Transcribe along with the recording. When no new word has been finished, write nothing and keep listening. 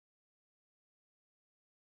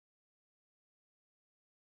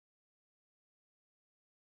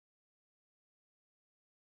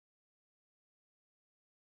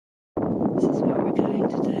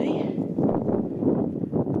today,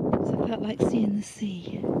 so I felt like seeing the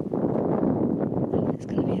sea. Oh, it's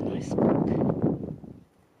going to be a nice walk.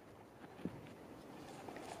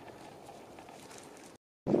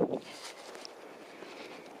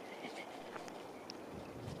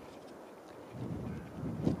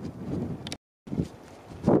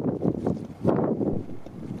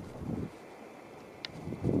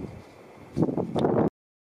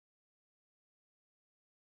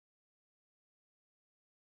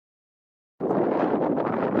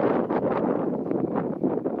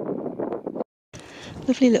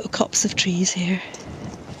 Lovely little copse of trees here.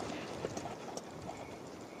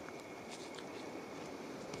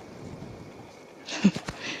 And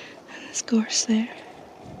there's gorse there.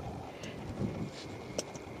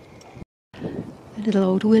 The little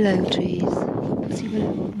old willow trees. Pussy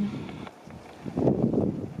willow.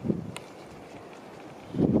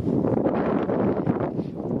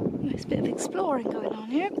 Nice bit of exploring going on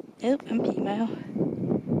here. Oh, and female.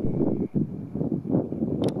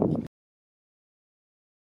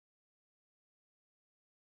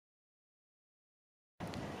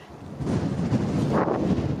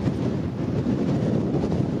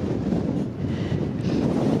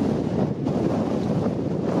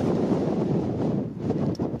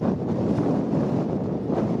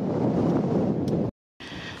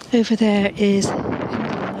 Over there is the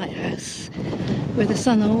lighthouse where the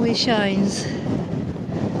sun always shines.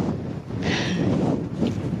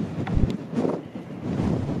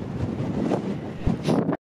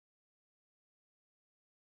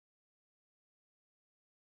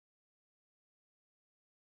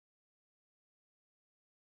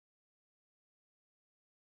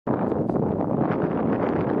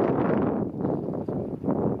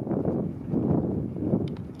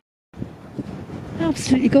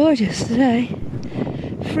 Absolutely gorgeous today.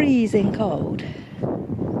 Freezing cold,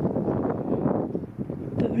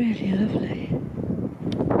 but really lovely.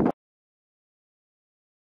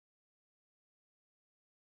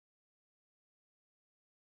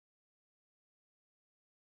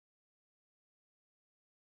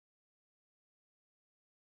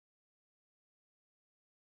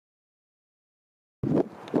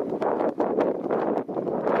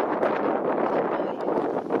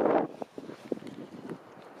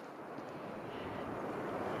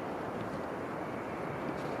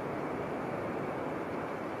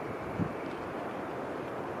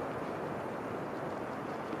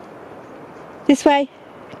 This way.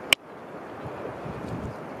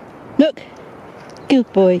 Look.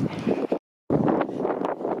 Good boy.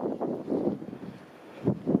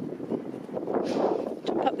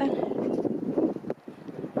 Jump up then.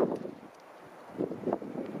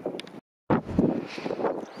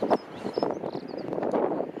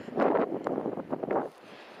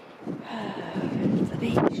 There's the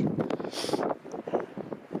beach.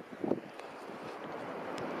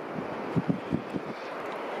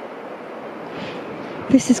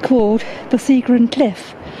 This is called Bosigran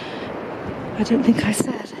Cliff. I don't think I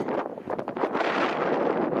said.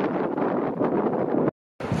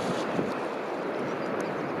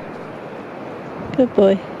 Good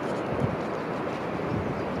boy.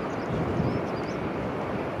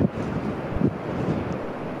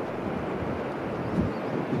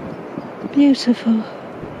 Beautiful.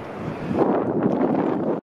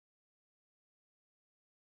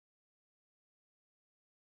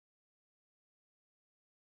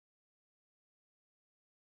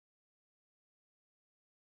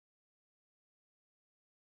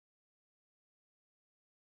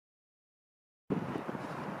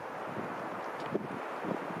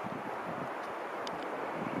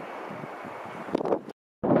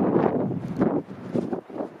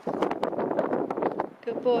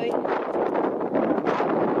 Good boy.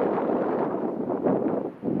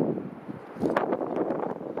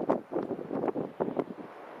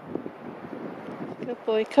 Good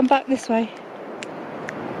boy. Come back this way.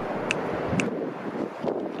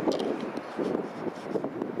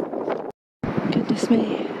 Goodness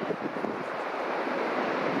me.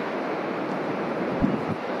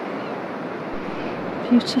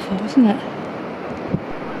 Beautiful, isn't it?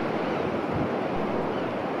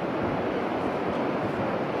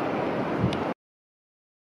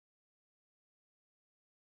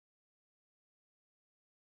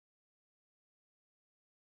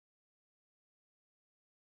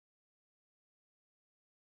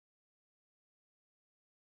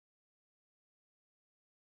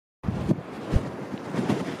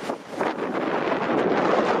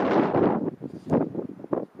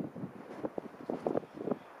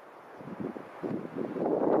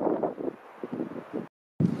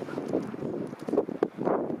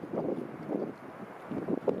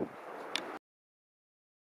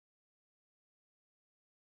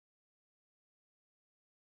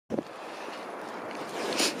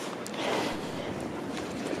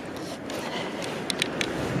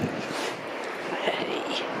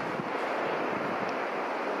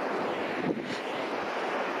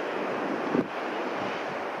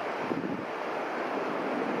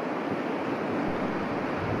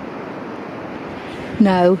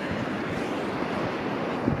 No.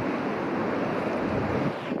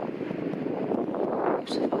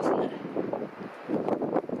 Beautiful, isn't it?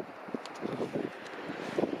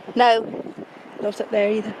 No, not up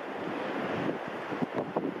there either.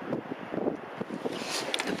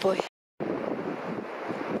 Good boy.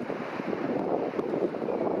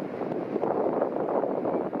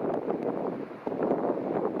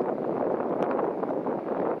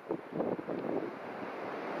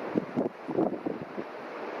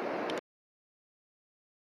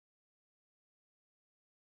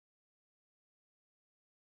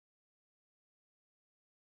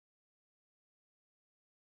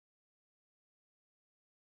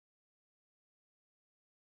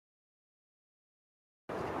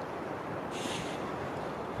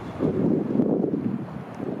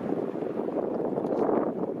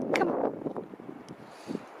 Come on.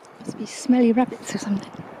 Must be smelly rabbits or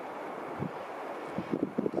something.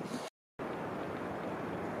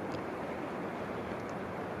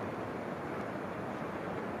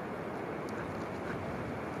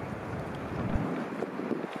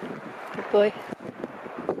 Good boy.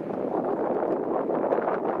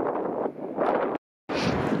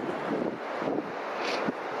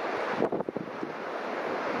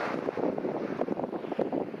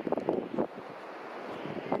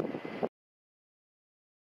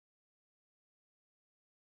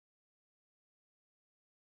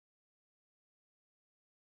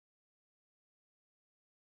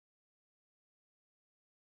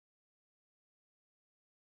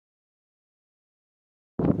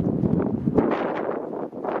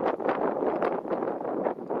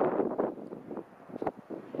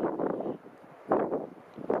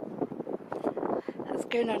 That's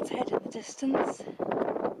Granite's head in the distance.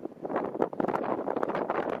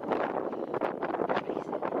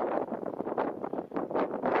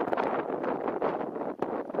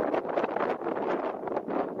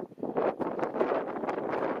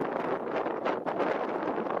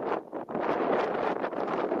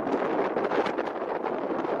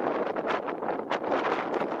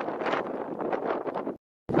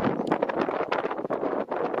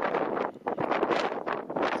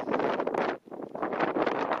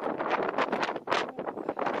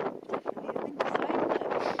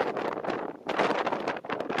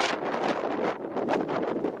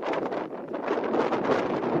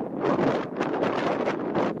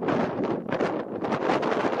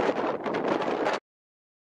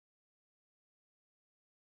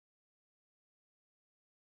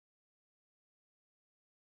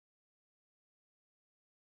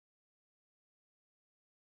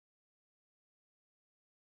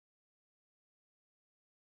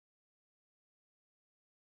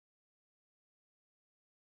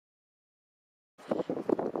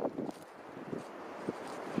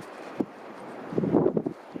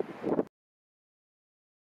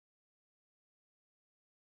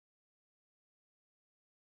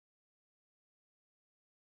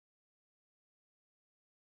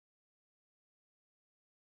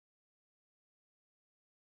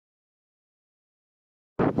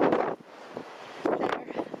 There,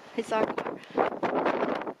 it's our car,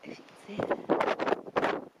 if you can see it.